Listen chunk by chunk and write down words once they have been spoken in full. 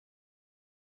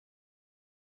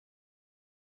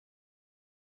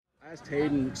I asked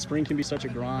Hayden, spring can be such a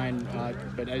grind,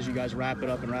 but as you guys wrap it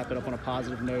up on a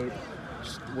positive note,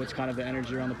 just what's kind of the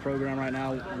energy around the program right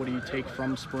now? What do you take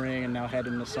from spring and now head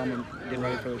into summer, getting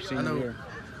ready for their senior year?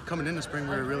 Coming into spring,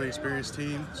 we were a really experienced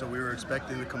team, so we were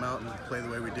expecting to come out and play the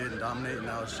way we did and dominate, and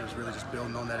now it's just really just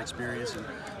building on that experience. And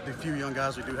the few young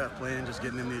guys we do have playing, just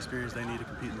getting them the experience they need to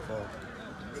compete in the fall.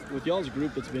 With y'all's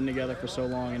group that's been together for so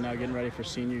long and now getting ready for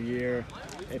senior year,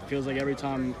 it feels like every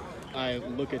time I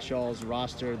look at y'all's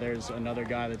roster, there's another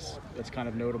guy that's kind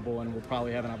of notable and will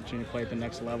probably have an opportunity to play at the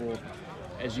next level.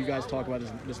 As you guys talk about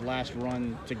this last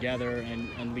run together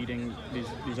and leading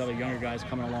these other younger guys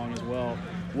coming along as well,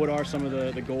 what are some of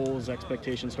the goals,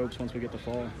 expectations, hopes once we get to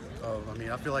fall?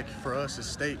 I feel like for us as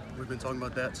state, we've been talking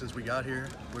about that since we got here.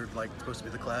 We're supposed to be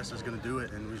the class that's going to do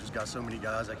it, and we've just got so many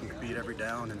guys that can compete every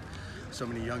down and so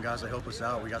many young guys that help us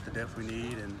out. We got the depth we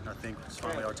need, and I think it's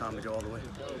finally our time to go all the way.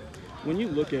 When you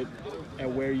look at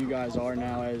where you guys are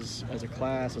now as a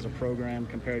class, as a program,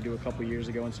 compared to a couple years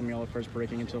ago when some of y'all are first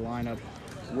breaking into the lineup,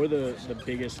 what are the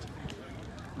biggest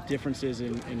differences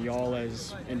in y'all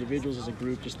as individuals, as a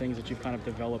group, just things that you've kind of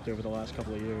developed over the last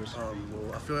couple of years?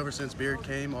 Well, I feel ever since Beard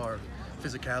came, our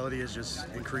physicality has just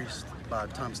increased by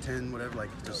times 10, whatever,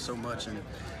 just so much. And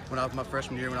when I was my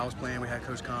freshman year, when I was playing, we had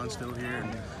Coach Khan still here,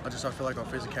 and I feel like our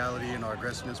philosophy and our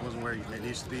aggressiveness wasn't where it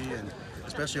needs to be, and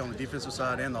especially on the defensive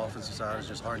side and the offensive side, it's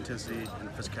just our intensity and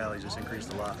physicality just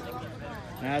increased a lot.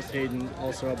 I asked Hayden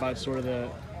also about sort of the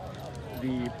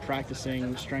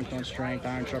practicing strength on strength,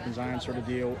 iron sharpens iron sort of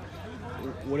deal.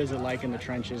 What is it like in the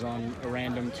trenches on a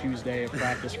random Tuesday of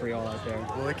practice for y'all out there?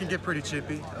 Well, it can get pretty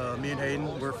chippy. Me and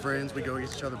Hayden, we're friends. We go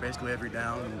against each other basically every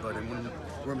down, but when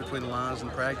we're in between the lines and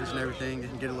practice and everything, it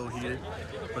can get a little heated.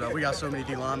 But we got so many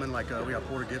D linemen, we got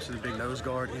Porter Gibson, a big nose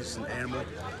guard. He's an animal.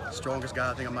 Strongest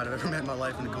guy I think I might have ever met in my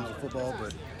life when it comes to football,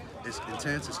 but it's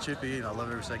intense, it's chippy, and I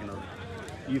love every second of it.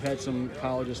 You've had some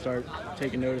colleges start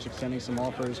taking notice, extending some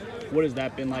offers. What has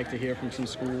that been like to hear from some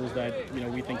schools that,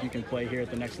 we think you can play here at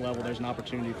the next level, there's an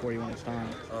opportunity for you when it's time?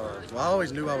 Well, I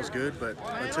always knew I was good, but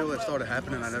until it started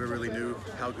happening, I never really knew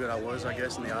how good I was, I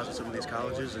guess, in the eyes of some of these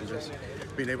colleges, and just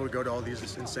being able to go to all these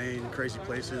insane, crazy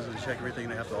places and check everything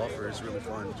they have to offer is really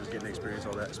fun, just getting to experience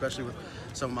all that, especially with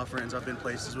some of my friends. I've been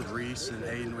places with Reese and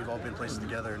Hayden. We've all been places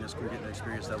together, and it's cool getting to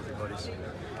experience that with your buddies.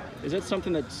 Is that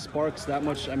something that sparks that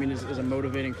much, is a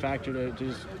motivating factor to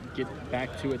just get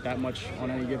back to it that much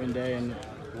on any given day? And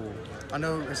I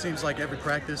know it seems like every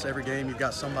practice, every game, you've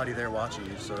got somebody there watching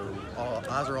you, so all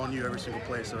eyes are on you every single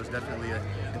play, so it's definitely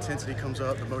intensity comes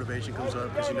up, the motivation comes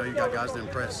up, because you got guys to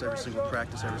impress every single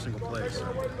practice, every single play.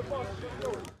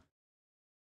 So.